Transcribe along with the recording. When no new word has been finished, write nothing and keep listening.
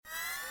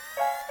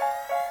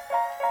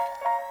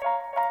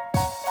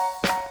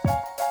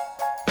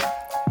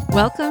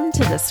Welcome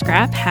to the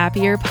Scrap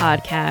Happier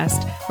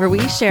podcast, where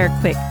we share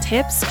quick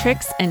tips,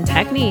 tricks, and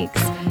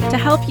techniques to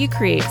help you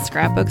create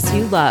scrapbooks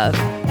you love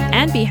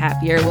and be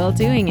happier while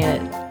doing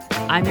it.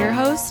 I'm your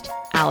host,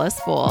 Alice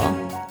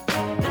Bohl.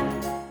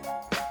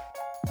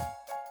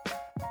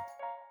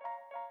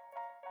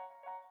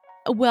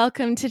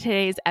 Welcome to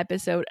today's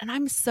episode, and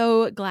I'm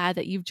so glad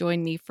that you've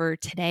joined me for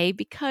today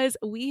because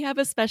we have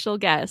a special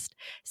guest.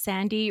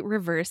 Sandy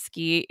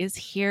Reversky is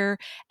here,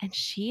 and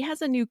she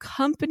has a new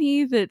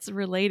company that's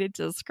related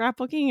to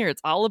scrapbooking, or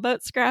it's all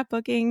about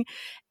scrapbooking,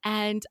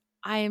 and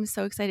I am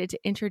so excited to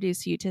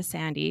introduce you to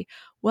Sandy.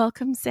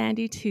 Welcome,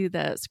 Sandy, to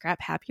the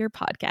Scrap Happier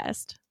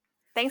podcast.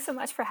 Thanks so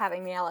much for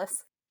having me,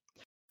 Alice.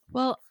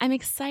 Well, I'm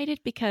excited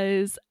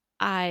because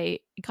I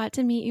got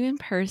to meet you in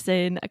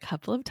person a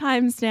couple of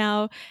times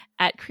now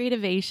at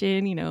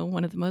Creativation,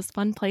 one of the most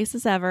fun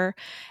places ever.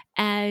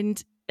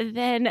 And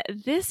then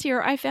this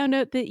year, I found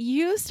out that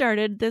you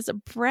started this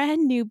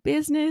brand new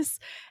business.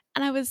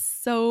 And I was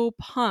so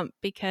pumped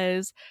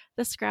because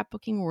the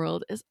scrapbooking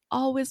world is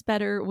always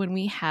better when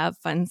we have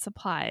fun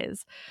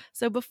supplies.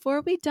 So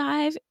before we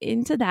dive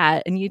into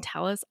that and you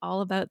tell us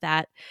all about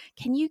that,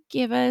 can you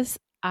give us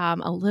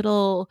a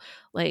little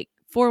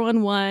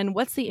 411,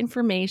 what's the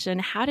information?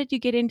 How did you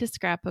get into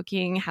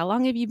scrapbooking? How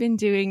long have you been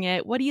doing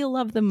it? What do you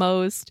love the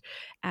most?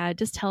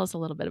 Just tell us a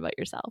little bit about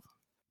yourself.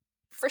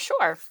 For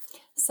sure.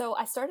 So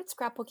I started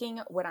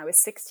scrapbooking when I was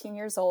 16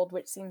 years old,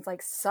 which seems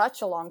like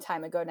such a long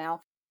time ago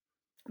now.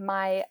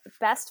 My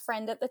best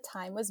friend at the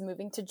time was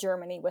moving to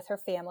Germany with her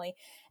family,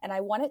 and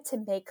I wanted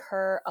to make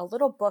her a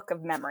little book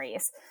of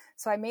memories.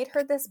 So I made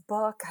her this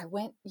book. I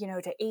went,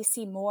 to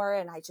AC Moore,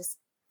 and I just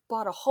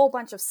bought a whole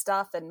bunch of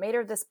stuff and made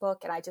her this book,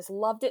 and I just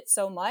loved it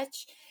so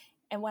much.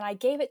 And when I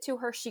gave it to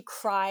her, she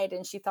cried,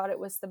 and she thought it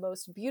was the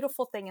most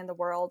beautiful thing in the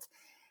world.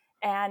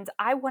 And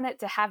I wanted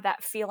to have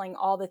that feeling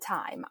all the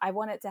time. I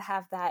wanted to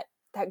have that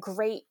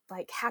great,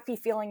 happy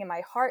feeling in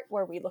my heart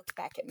where we looked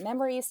back at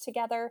memories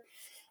together.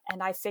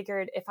 And I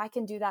figured if I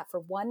can do that for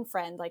one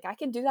friend, I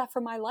can do that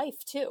for my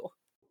life too.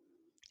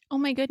 Oh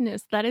my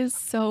goodness, that is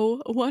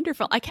so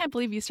wonderful. I can't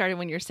believe you started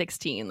when you're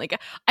 16.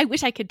 I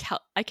wish I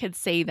could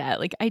say that.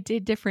 I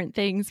did different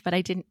things, but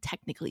I didn't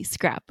technically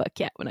scrapbook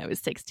yet when I was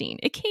 16.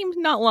 It came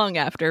not long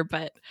after,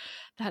 but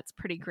that's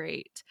pretty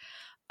great.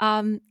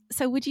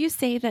 So would you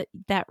say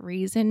that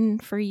reason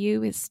for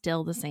you is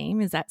still the same?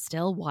 Is that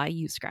still why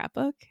you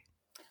scrapbook?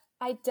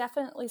 I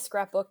definitely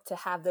scrapbook to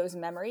have those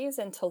memories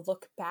and to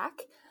look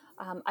back.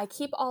 I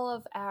keep all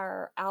of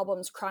our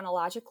albums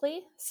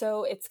chronologically,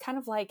 so it's kind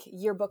of like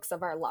yearbooks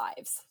of our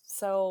lives.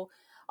 So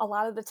a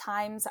lot of the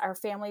times our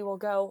family will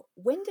go,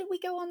 when did we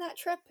go on that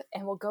trip?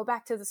 And we'll go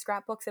back to the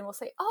scrapbooks and we'll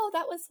say, oh,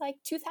 that was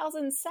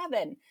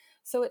 2007.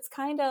 So it's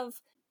kind of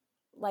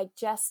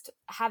just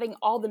having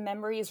all the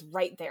memories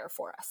right there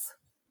for us.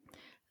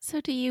 So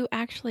do you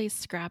actually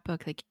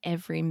scrapbook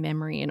every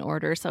memory in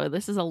order? So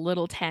this is a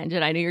little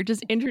tangent. I know you're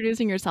just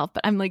introducing yourself,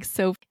 but I'm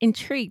so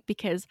intrigued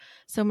because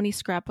so many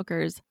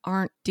scrapbookers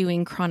aren't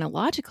doing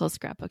chronological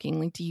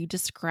scrapbooking. Do you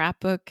just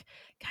scrapbook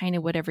kind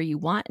of whatever you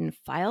want and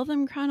file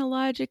them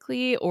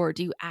chronologically, or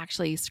do you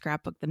actually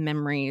scrapbook the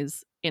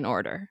memories in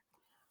order?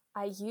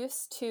 I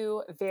used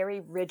to very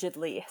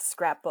rigidly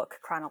scrapbook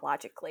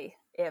chronologically.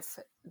 If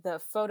the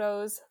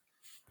photos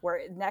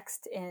were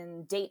next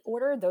in date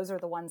order, those are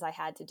the ones I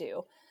had to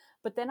do.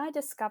 But then I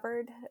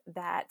discovered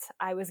that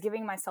I was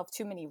giving myself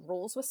too many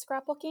rules with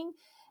scrapbooking.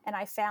 And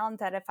I found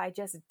that if I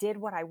just did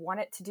what I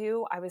wanted to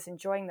do, I was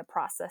enjoying the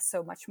process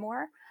so much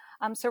more.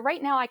 So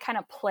right now I kind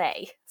of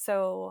play.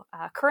 So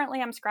currently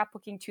I'm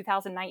scrapbooking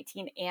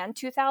 2019 and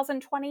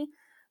 2020.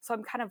 So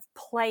I'm kind of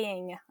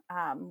playing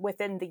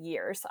within the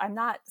years. I'm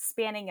not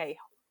spanning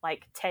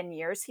 10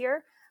 years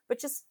here, but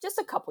just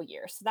a couple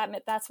years.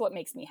 That's what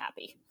makes me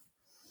happy.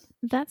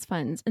 That's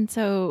fun. And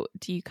so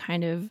do you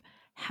kind of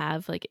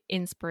have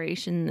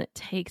inspiration that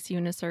takes you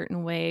in a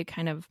certain way?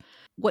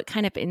 What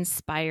kind of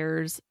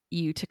inspires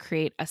you to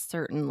create a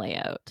certain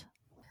layout?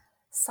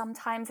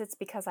 Sometimes it's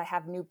because I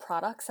have new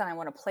products and I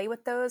want to play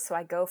with those. So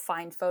I go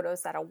find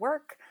photos that'll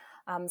work.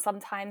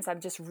 Sometimes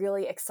I'm just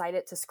really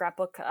excited to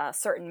scrapbook a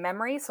certain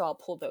memory. So I'll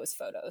pull those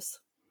photos.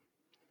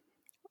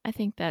 I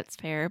think that's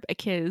fair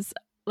because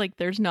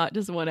there's not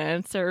just one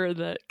answer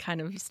that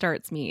kind of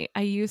starts me.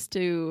 I used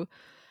to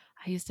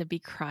be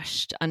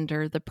crushed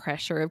under the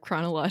pressure of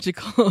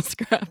chronological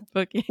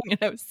scrapbooking, and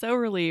I was so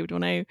relieved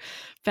when I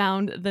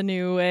found the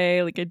new way,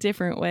 a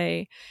different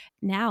way.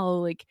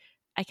 Now,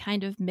 I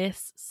kind of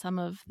miss some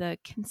of the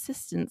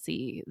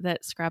consistency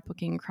that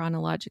scrapbooking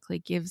chronologically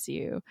gives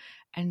you.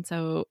 And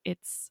so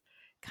it's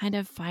kind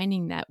of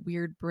finding that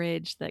weird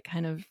bridge that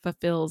kind of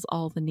fulfills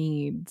all the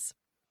needs.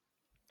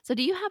 So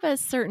do you have a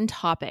certain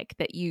topic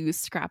that you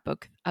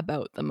scrapbook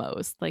about the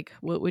most?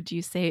 What would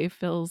you say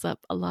fills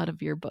up a lot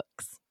of your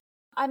books?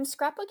 I'm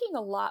scrapbooking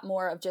a lot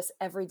more of just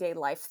everyday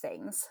life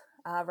things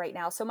right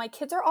now. So my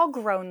kids are all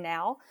grown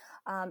now.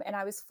 And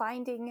I was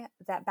finding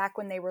that back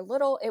when they were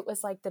little, it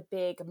was the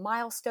big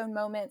milestone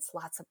moments,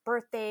 lots of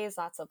birthdays,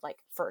 lots of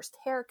first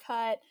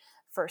haircut,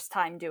 first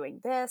time doing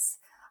this.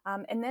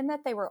 And then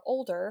that they were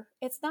older,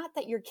 it's not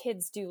that your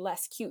kids do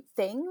less cute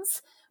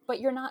things, but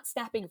you're not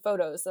snapping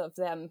photos of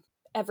them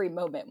every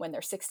moment when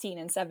they're 16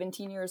 and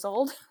 17 years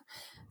old.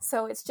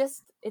 So it's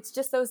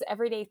just those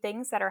everyday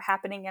things that are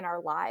happening in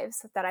our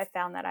lives that I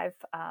found that I've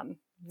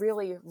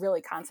really,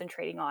 really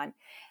concentrating on.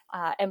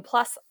 And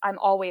plus, I'm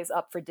always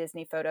up for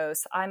Disney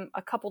photos. I'm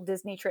a couple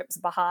Disney trips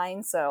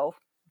behind, so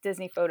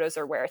Disney photos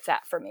are where it's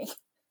at for me.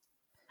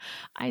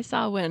 I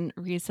saw one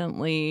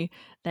recently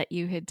that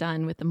you had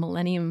done with the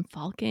Millennium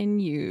Falcon.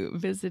 You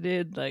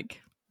visited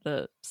like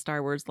the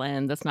Star Wars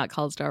land that's not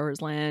called Star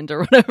Wars Land or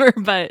whatever,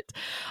 but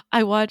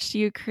I watched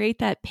you create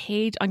that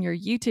page on your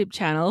YouTube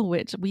channel,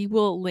 which we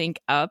will link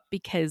up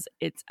because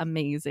it's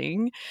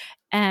amazing.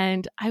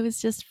 And I was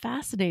just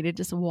fascinated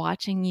just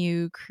watching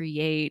you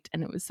create,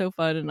 and it was so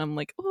fun. And I'm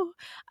like, oh,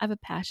 I have a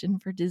passion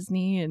for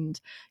Disney. And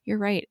you're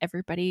right,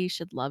 everybody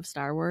should love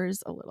Star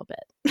Wars a little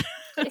bit.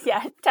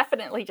 Yeah,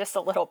 definitely just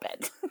a little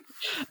bit.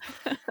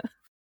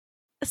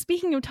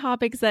 Speaking of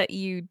topics that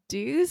you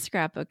do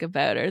scrapbook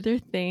about, are there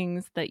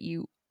things that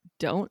you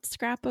don't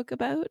scrapbook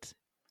about?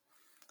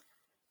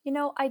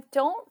 I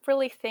don't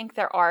really think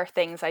there are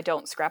things I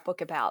don't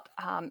scrapbook about.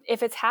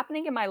 If it's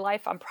happening in my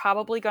life, I'm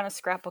probably going to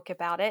scrapbook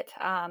about it.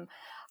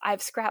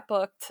 I've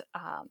scrapbooked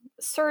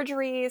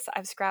surgeries.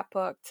 I've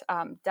scrapbooked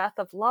death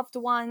of loved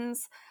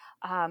ones.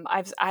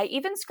 I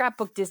even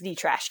scrapbooked Disney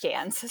trash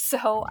cans.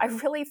 So I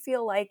really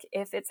feel like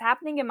if it's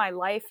happening in my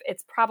life,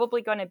 it's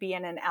probably going to be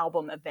in an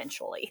album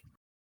eventually.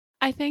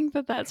 I think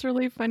that that's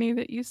really funny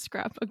that you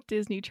scrapbook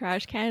Disney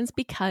trash cans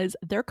because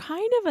they're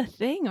kind of a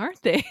thing,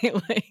 aren't they?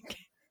 Like,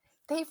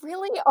 They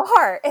really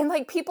are. And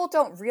like people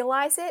don't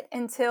realize it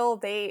until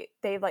they've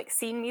like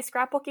seen me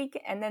scrapbooking,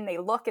 and then they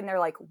look and they're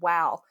like,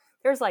 wow,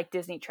 there's like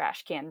Disney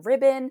trash can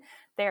ribbon.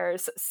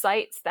 There's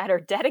sites that are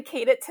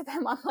dedicated to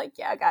them. I'm like,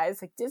 yeah,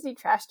 guys, like Disney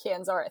trash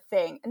cans are a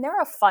thing, and they're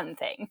a fun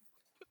thing.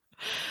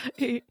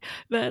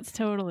 that's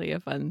totally a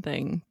fun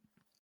thing.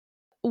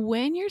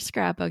 When you're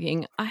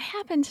scrapbooking, I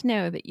happen to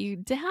know that you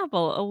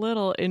dabble a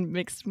little in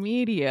mixed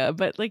media,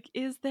 but like,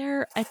 is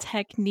there a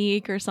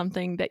technique or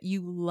something that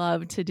you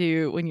love to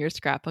do when you're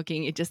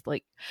scrapbooking? It just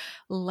like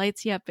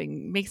lights you up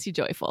and makes you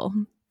joyful.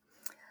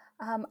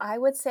 I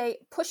would say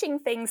pushing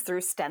things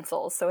through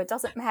stencils. So it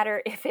doesn't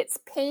matter if it's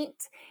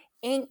paint,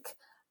 ink,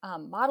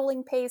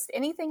 modeling paste,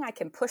 anything I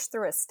can push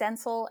through a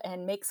stencil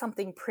and make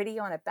something pretty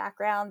on a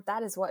background.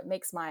 That is what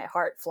makes my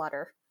heart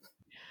flutter.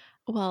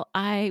 Well,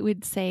 I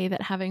would say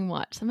that having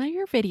watched some of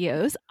your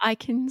videos, I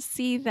can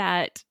see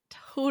that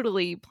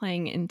totally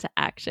playing into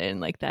action.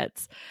 Like,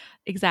 that's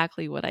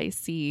exactly what I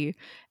see.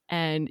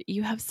 And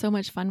you have so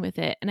much fun with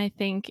it. And I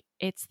think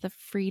it's the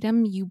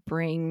freedom you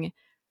bring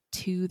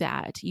to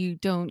that. You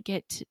don't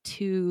get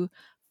too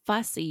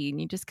fussy and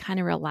you just kind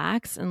of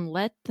relax and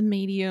let the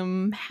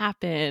medium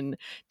happen.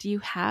 Do you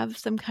have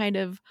some kind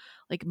of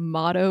like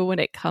motto when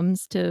it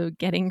comes to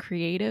getting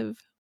creative?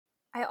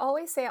 I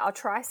always say I'll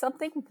try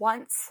something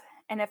once,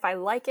 and if I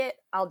like it,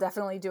 I'll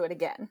definitely do it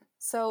again.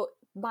 So,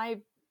 my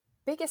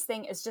biggest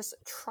thing is just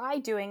try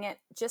doing it,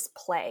 just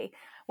play.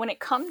 When it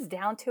comes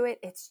down to it,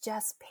 it's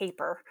just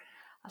paper.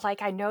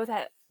 Like, I know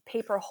that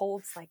paper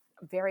holds like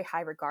very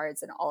high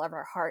regards in all of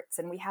our hearts,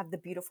 and we have the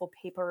beautiful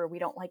paper we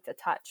don't like to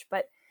touch.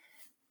 But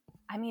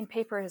I mean,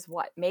 paper is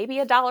what, maybe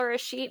 $1 a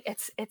sheet?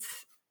 It's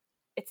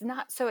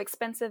not so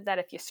expensive that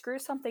if you screw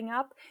something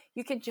up,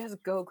 you can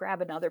just go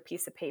grab another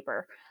piece of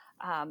paper.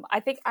 I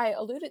think I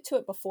alluded to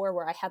it before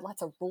where I had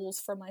lots of rules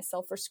for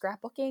myself for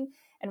scrapbooking.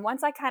 And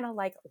once I kind of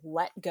like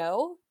let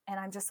go and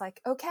I'm just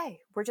like, okay,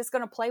 we're just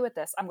going to play with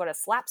this. I'm going to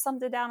slap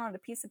something down on a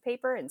piece of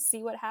paper and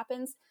see what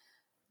happens.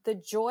 The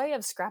joy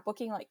of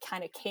scrapbooking like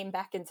kind of came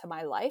back into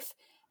my life.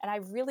 And I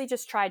really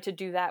just tried to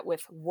do that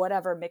with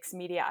whatever mixed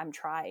media I'm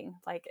trying.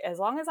 Like as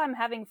long as I'm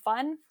having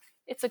fun,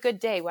 it's a good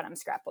day when I'm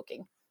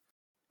scrapbooking.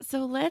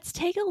 So let's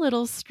take a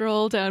little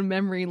stroll down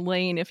memory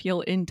lane, if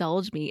you'll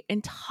indulge me,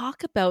 and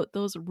talk about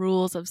those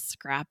rules of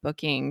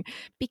scrapbooking.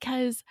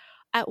 Because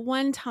at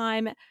one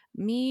time,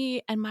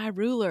 me and my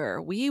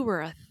ruler, we were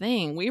a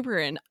thing. We were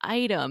an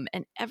item,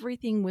 and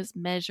everything was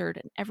measured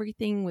and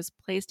everything was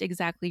placed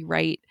exactly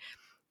right.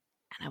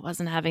 And I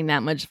wasn't having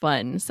that much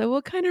fun. So,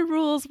 what kind of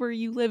rules were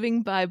you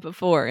living by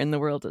before in the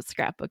world of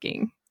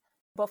scrapbooking?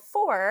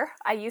 Before,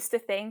 I used to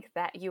think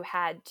that you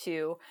had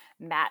to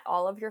mat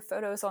all of your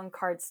photos on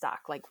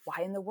cardstock. Like,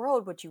 why in the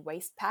world would you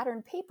waste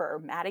patterned paper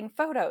matting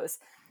photos?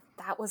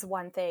 That was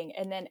one thing.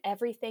 And then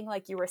everything,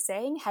 like you were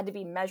saying, had to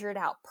be measured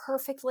out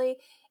perfectly.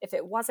 If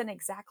it wasn't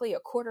exactly a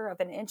quarter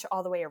of an inch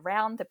all the way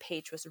around, the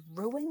page was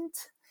ruined.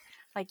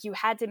 Like, you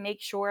had to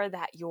make sure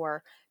that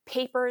your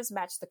papers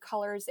matched the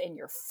colors in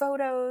your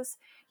photos.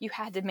 You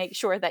had to make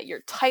sure that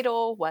your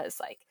title was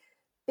like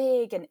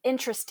big and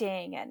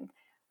interesting and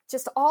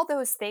just all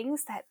those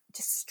things that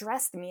just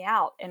stressed me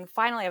out. And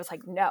finally I was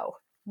like, no,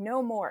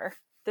 no more.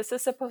 This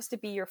is supposed to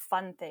be your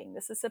fun thing.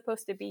 This is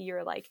supposed to be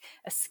your like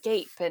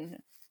escape and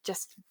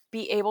just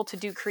be able to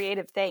do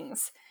creative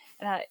things.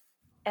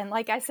 And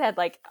like I said,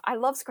 like I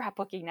love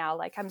scrapbooking now.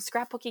 Like I'm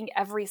scrapbooking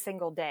every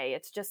single day.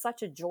 It's just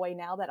such a joy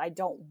now that I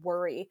don't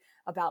worry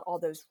about all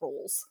those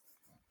rules.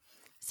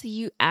 So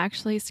you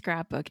actually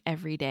scrapbook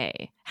every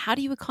day. How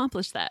do you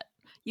accomplish that?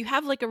 You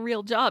have like a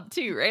real job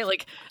too, right?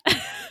 Like,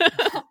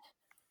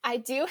 I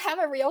do have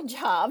a real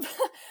job.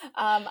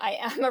 I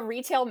am a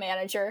retail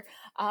manager.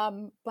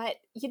 But,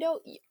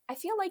 I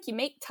feel like you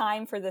make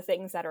time for the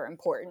things that are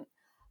important.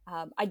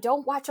 I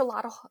don't watch a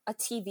lot of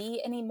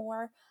TV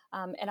anymore.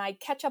 And I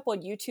catch up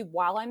on YouTube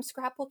while I'm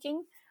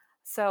scrapbooking.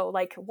 So,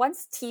 like,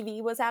 once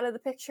TV was out of the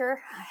picture,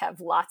 I have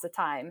lots of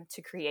time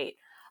to create.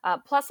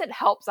 Plus, it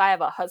helps. I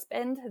have a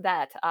husband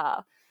that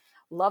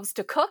loves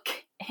to cook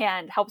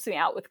and helps me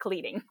out with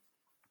cleaning.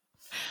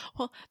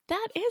 well,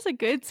 that is a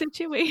good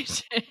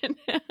situation.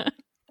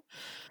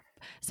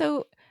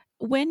 So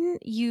when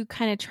you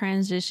kind of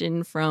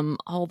transition from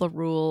all the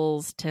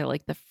rules to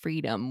like the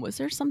freedom, was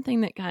there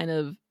something that kind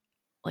of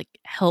like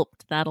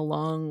helped that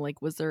along?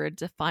 Like, was there a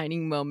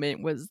defining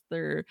moment?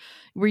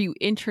 Were you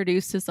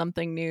introduced to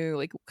something new?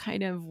 Like,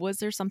 kind of, was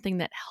there something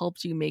that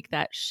helped you make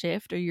that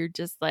shift? Or you're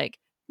just like,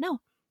 no,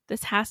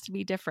 this has to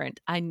be different.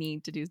 I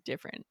need to do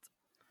different.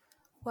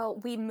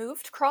 Well, we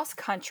moved cross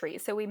country.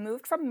 So we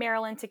moved from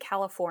Maryland to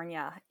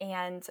California,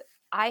 and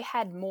I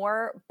had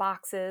more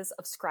boxes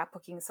of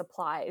scrapbooking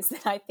supplies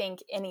than I think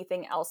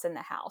anything else in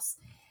the house.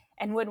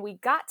 And when we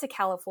got to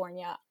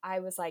California, I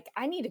was like,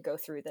 I need to go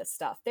through this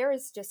stuff. There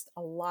is just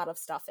a lot of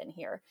stuff in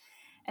here.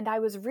 And I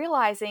was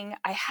realizing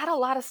I had a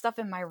lot of stuff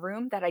in my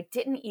room that I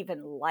didn't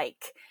even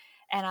like.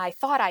 And I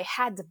thought I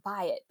had to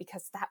buy it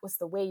because that was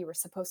the way you were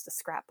supposed to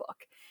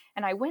scrapbook.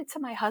 And I went to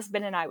my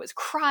husband and I was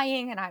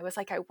crying and I was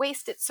like, I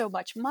wasted so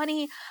much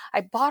money. I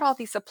bought all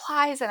these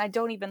supplies and I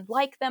don't even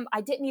like them.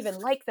 I didn't even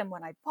like them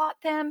when I bought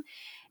them.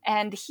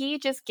 And he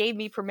just gave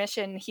me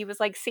permission. He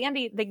was like,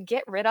 Sandy, then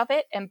get rid of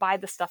it and buy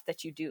the stuff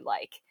that you do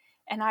like.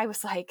 And I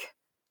was like,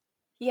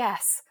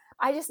 yes,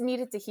 I just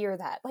needed to hear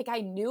that. Like,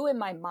 I knew in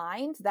my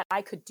mind that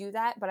I could do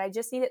that, but I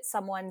just needed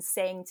someone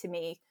saying to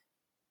me,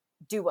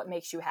 do what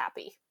makes you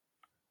happy.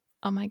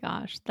 Oh my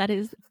gosh, that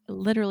is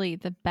literally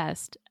the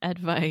best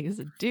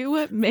advice. Do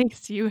what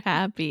makes you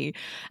happy.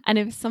 And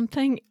if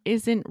something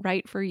isn't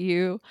right for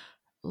you,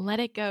 let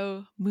it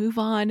go, move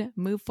on,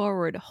 move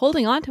forward.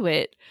 Holding on to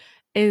it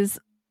is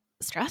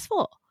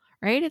stressful,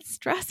 right? It's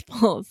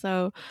stressful.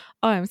 So,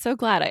 oh, I'm so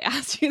glad I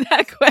asked you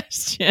that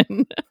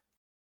question.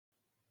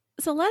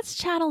 So, let's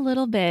chat a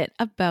little bit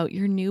about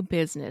your new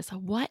business.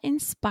 What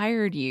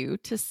inspired you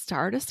to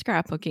start a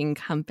scrapbooking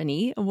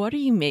company? What are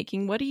you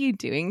making? What are you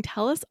doing?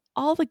 Tell us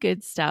all the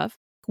good stuff.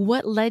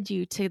 What led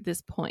you to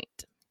this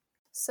point?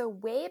 So,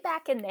 way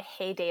back in the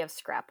heyday of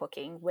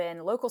scrapbooking,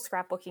 when local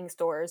scrapbooking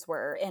stores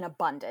were in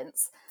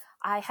abundance,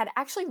 I had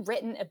actually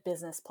written a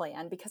business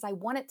plan because I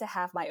wanted to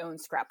have my own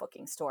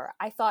scrapbooking store.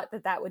 I thought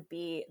that that would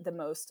be the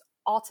most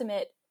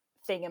ultimate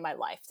thing in my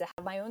life, to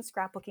have my own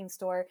scrapbooking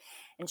store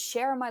and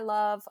share my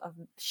love of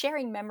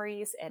sharing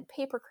memories and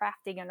paper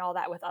crafting and all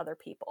that with other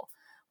people.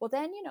 Well,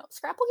 then,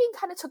 scrapbooking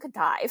kind of took a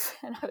dive,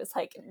 and I was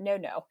like, no,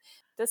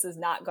 this is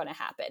not going to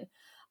happen.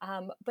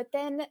 But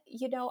then,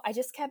 I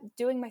just kept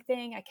doing my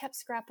thing. I kept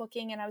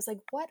scrapbooking and I was like,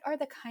 what are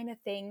the kind of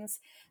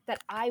things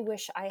that I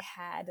wish I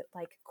had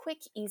like quick,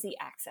 easy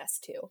access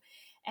to?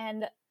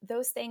 And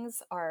those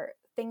things are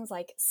things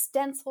like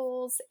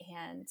stencils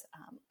and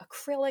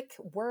acrylic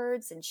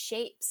words and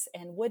shapes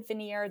and wood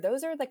veneer.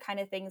 Those are the kind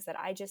of things that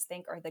I just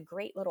think are the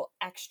great little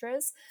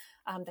extras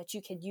that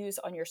you can use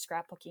on your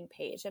scrapbooking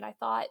page. And I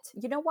thought,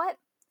 you know what?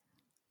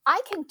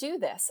 I can do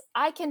this.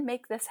 I can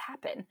make this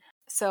happen.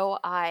 So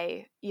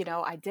I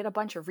did a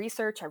bunch of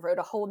research. I wrote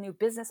a whole new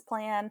business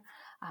plan.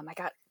 I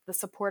got the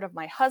support of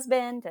my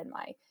husband and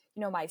my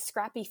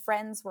scrappy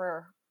friends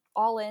were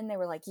all in. They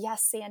were like,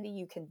 yes, Sandy,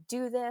 you can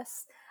do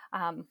this.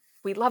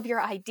 We love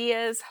your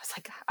ideas. I was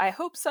like, I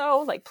hope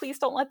so. Like, please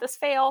don't let this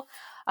fail.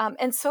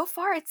 And so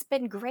far it's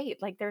been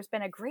great. Like, there's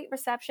been a great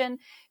reception.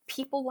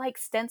 People like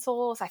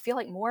stencils. I feel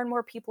like more and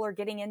more people are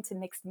getting into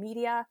mixed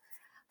media.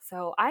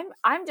 So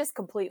I'm just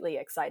completely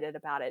excited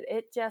about it.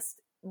 It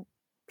just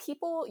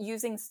people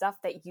using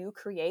stuff that you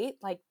create,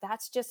 like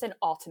that's just an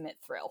ultimate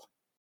thrill.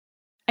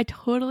 I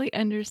totally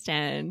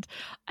understand.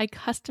 I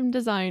custom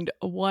designed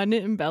one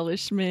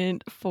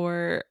embellishment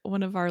for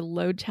one of our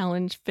load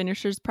challenge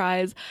finishers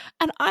prize.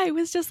 And I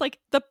was just like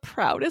the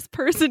proudest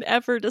person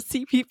ever to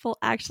see people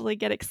actually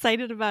get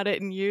excited about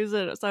it and use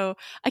it. So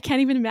I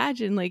can't even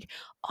imagine like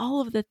all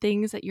of the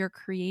things that you're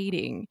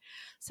creating.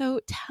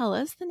 So tell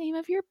us the name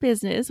of your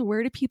business.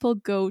 Where do people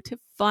go to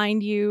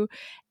find you?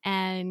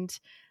 And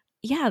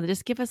yeah,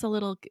 just give us a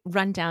little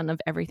rundown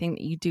of everything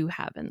that you do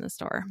have in the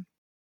store.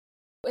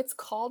 It's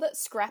called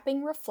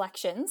Scrapping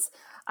Reflections,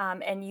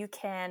 and you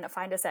can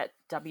find us at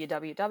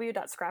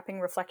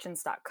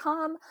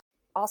www.scrappingreflections.com.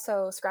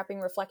 Also,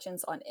 Scrapping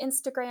Reflections on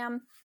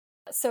Instagram.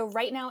 So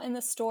right now in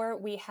the store,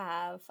 we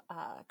have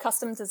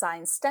custom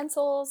design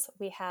stencils.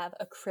 We have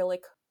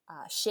acrylic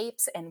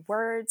shapes and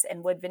words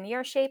and wood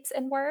veneer shapes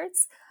and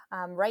words.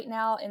 Right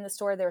now in the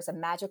store, there's a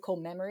Magical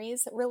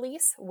Memories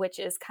release, which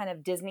is kind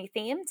of Disney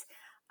themed.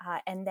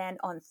 And then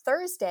on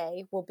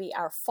Thursday will be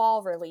our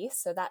fall release.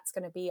 So that's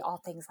going to be all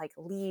things like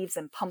leaves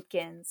and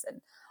pumpkins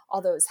and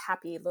all those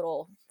happy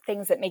little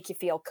things that make you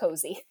feel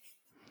cozy.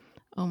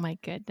 Oh my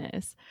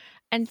goodness.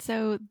 And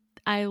so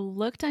I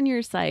looked on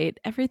your site.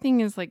 Everything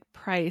is like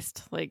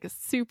priced like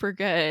super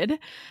good.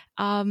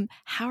 How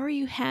are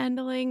you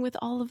handling with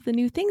all of the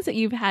new things that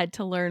you've had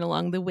to learn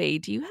along the way?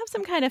 Do you have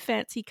some kind of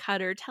fancy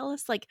cutter? Tell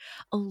us like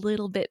a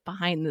little bit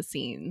behind the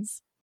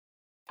scenes.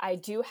 I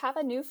do have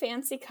a new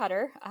fancy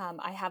cutter.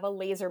 I have a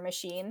laser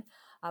machine,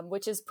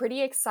 which is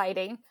pretty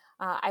exciting.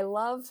 I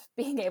love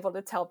being able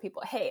to tell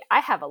people, hey,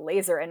 I have a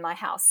laser in my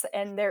house.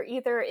 And they're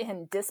either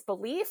in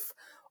disbelief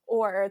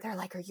or they're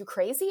like, are you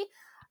crazy?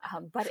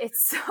 But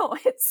it's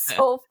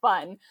so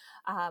fun.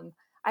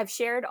 I've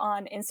shared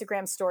on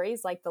Instagram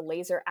stories like the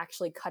laser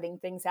actually cutting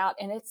things out,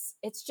 and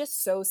it's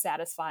just so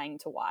satisfying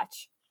to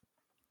watch.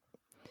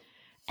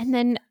 And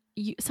then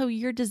so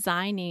you're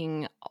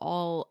designing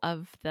all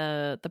of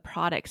the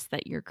products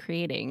that you're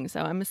creating.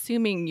 So I'm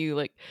assuming you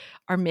like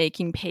are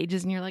making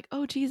pages and you're like,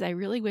 "Oh geez, I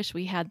really wish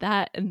we had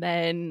that." And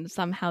then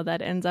somehow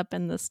that ends up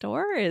in the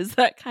store. Is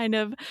that kind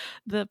of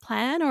the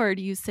plan, or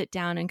do you sit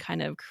down and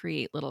kind of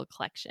create little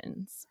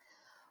collections?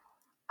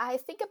 I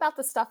think about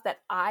the stuff that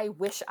I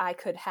wish I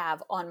could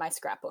have on my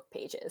scrapbook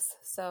pages.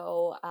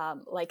 So,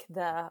 like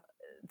the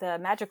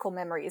Magical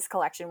Memories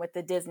collection with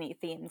the Disney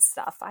themed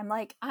stuff. I'm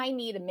like, I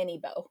need a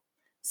mini bow.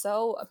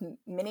 So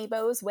mini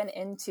bows went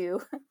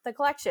into the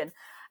collection.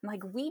 I'm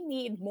like, we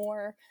need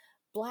more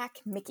black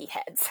Mickey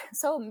heads.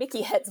 So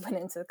Mickey heads went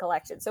into the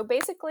collection. So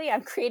basically,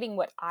 I'm creating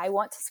what I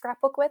want to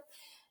scrapbook with,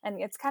 and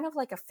it's kind of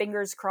like a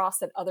fingers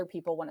crossed that other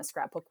people want to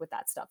scrapbook with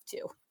that stuff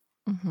too.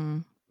 Mm-hmm.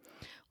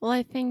 Well,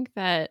 I think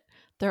that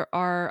there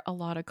are a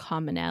lot of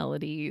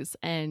commonalities.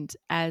 And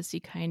as you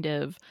kind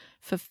of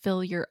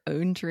fulfill your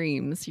own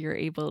dreams, you're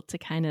able to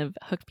kind of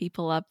hook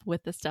people up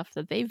with the stuff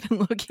that they've been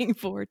looking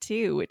for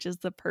too, which is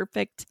the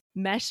perfect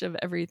mesh of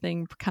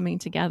everything coming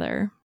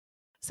together.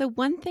 So,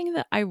 one thing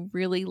that I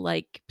really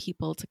like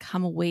people to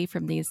come away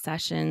from these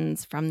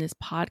sessions, from these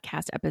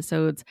podcast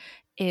episodes,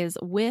 is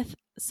with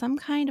some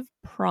kind of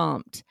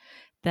prompt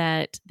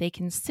that they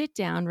can sit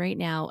down right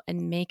now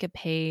and make a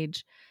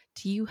page.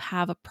 Do you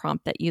have a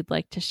prompt that you'd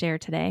like to share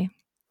today?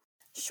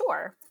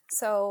 Sure.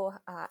 So,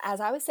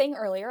 as I was saying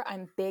earlier,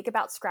 I'm big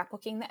about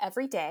scrapbooking the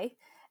everyday.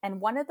 And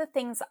one of the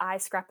things I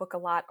scrapbook a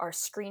lot are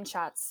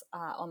screenshots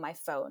on my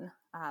phone.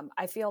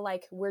 I feel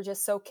like we're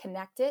just so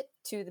connected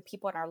to the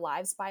people in our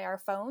lives by our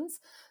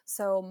phones.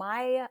 So,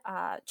 my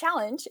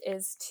challenge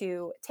is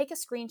to take a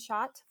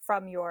screenshot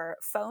from your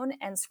phone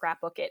and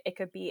scrapbook it. It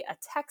could be a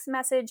text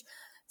message.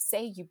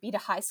 Say you beat a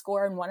high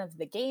score in one of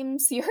the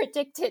games you're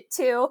addicted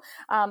to,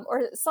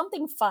 or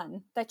something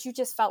fun that you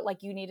just felt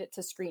like you needed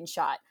to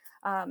screenshot.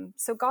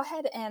 So go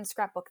ahead and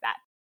scrapbook that.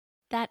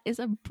 That is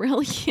a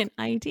brilliant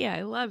idea.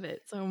 I love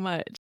it so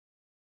much.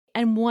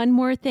 And one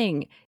more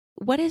thing,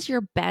 what is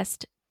your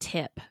best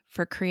tip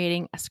for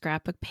creating a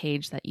scrapbook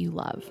page that you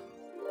love?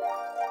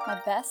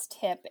 My best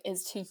tip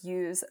is to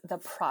use the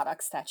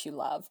products that you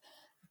love.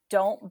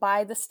 Don't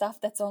buy the stuff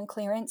that's on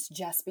clearance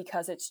just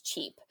because it's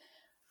cheap.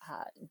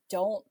 Uh,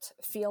 don't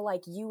feel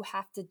like you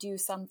have to do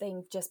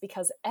something just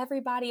because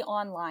everybody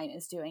online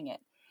is doing it.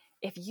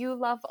 If you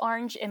love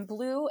orange and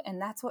blue and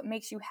that's what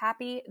makes you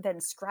happy, then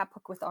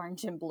scrapbook with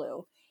orange and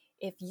blue.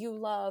 If you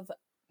love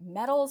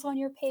metals on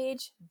your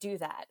page, do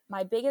that.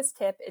 My biggest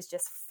tip is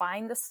just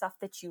find the stuff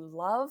that you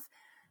love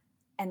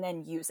and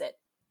then use it.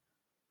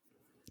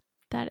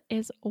 That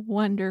is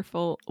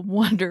wonderful,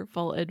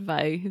 wonderful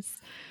advice.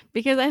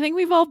 Because I think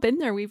we've all been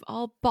there. We've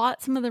all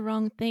bought some of the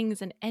wrong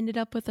things and ended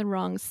up with the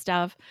wrong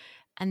stuff.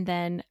 And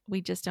then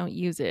we just don't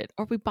use it.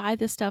 Or we buy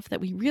the stuff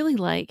that we really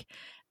like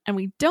and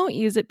we don't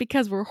use it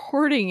because we're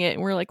hoarding it.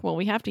 And we're like, well,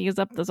 we have to use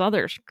up this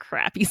other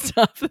crappy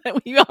stuff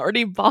that we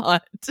already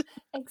bought.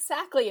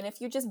 Exactly. And if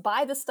you just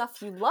buy the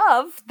stuff you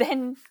love,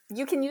 then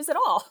you can use it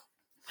all.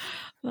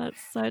 That's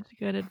such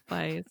good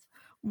advice.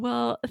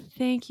 Well,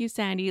 thank you,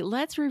 Sandy.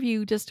 Let's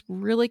review just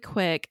really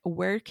quick.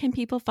 Where can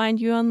people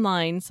find you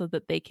online so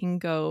that they can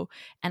go?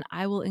 And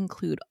I will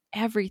include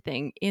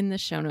everything in the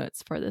show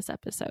notes for this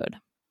episode.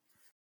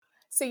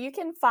 So you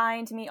can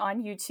find me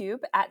on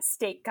YouTube at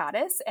Steak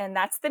Goddess, and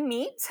that's the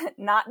meat,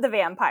 not the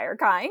vampire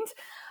kind.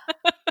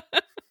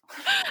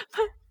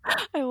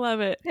 I love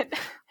it.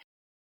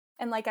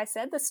 And like I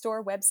said, the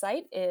store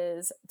website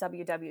is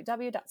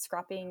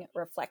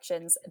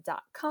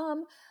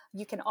www.scrappingreflections.com.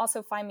 You can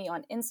also find me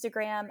on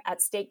Instagram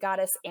at Steak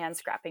Goddess and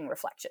Scrapping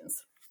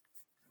Reflections.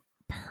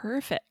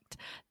 Perfect.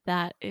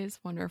 That is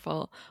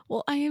wonderful.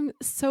 Well, I am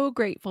so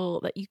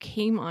grateful that you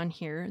came on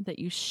here, that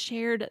you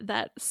shared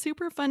that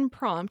super fun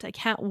prompt. I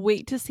can't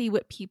wait to see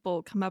what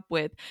people come up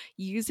with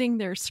using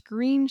their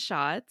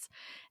screenshots.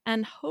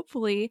 And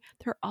hopefully,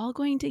 they're all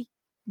going to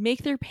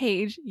make their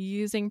page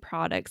using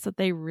products that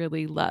they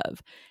really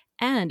love.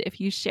 And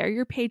if you share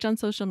your page on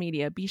social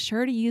media, be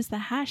sure to use the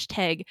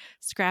hashtag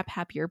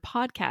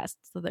ScrapHappierPodcast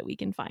so that we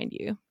can find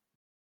you.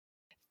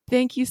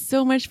 Thank you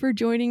so much for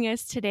joining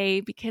us today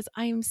because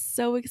I am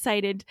so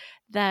excited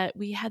that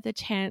we had the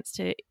chance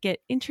to get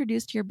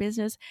introduced to your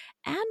business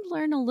and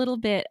learn a little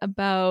bit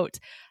about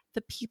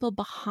the people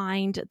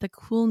behind the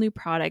cool new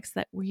products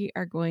that we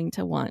are going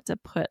to want to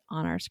put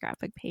on our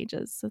scrapbook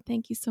pages. So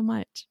thank you so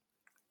much.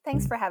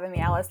 Thanks for having me,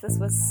 Alice. This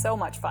was so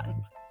much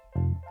fun.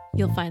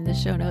 You'll find the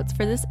show notes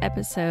for this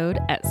episode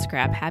at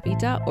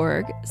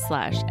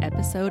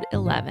scraphappy.org/episode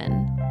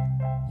 11.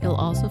 You'll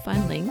also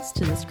find links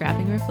to the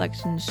Scrapping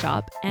Reflections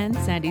shop and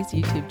Sandy's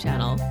YouTube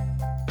channel.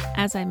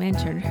 As I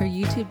mentioned, her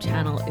YouTube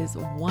channel is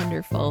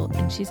wonderful,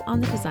 and she's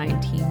on the design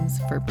teams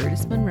for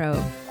Brutus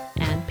Monroe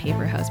and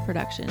Paper House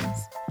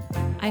Productions.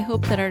 I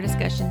hope that our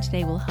discussion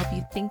today will help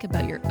you think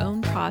about your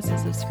own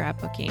process of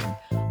scrapbooking.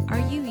 Are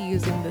you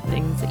using the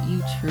things that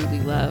you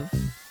truly love?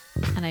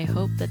 And I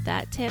hope that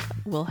that tip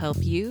will help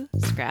you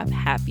scrap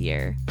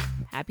happier.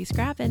 Happy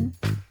scrapping!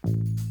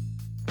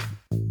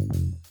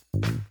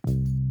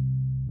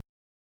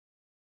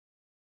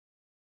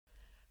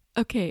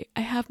 Okay,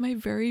 I have my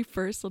very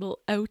first little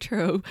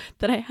outro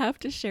that I have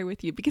to share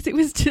with you because it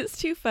was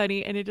just too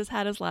funny and it just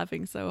had us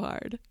laughing so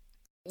hard.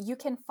 You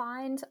can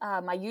find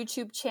my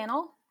YouTube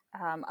channel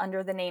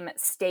under the name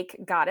Steak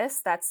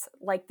Goddess. That's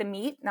like the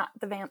meat, not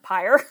the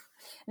vampire.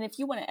 And if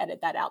you want to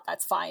edit that out,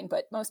 that's fine.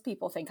 But most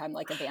people think I'm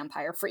like a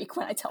vampire freak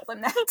when I tell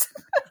them that.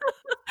 No,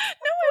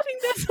 I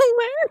think that's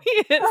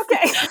hilarious.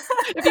 Okay.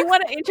 If you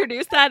want to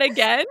introduce that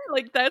again,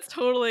 like that's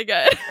totally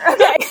good.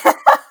 Okay.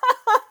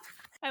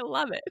 I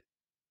love it.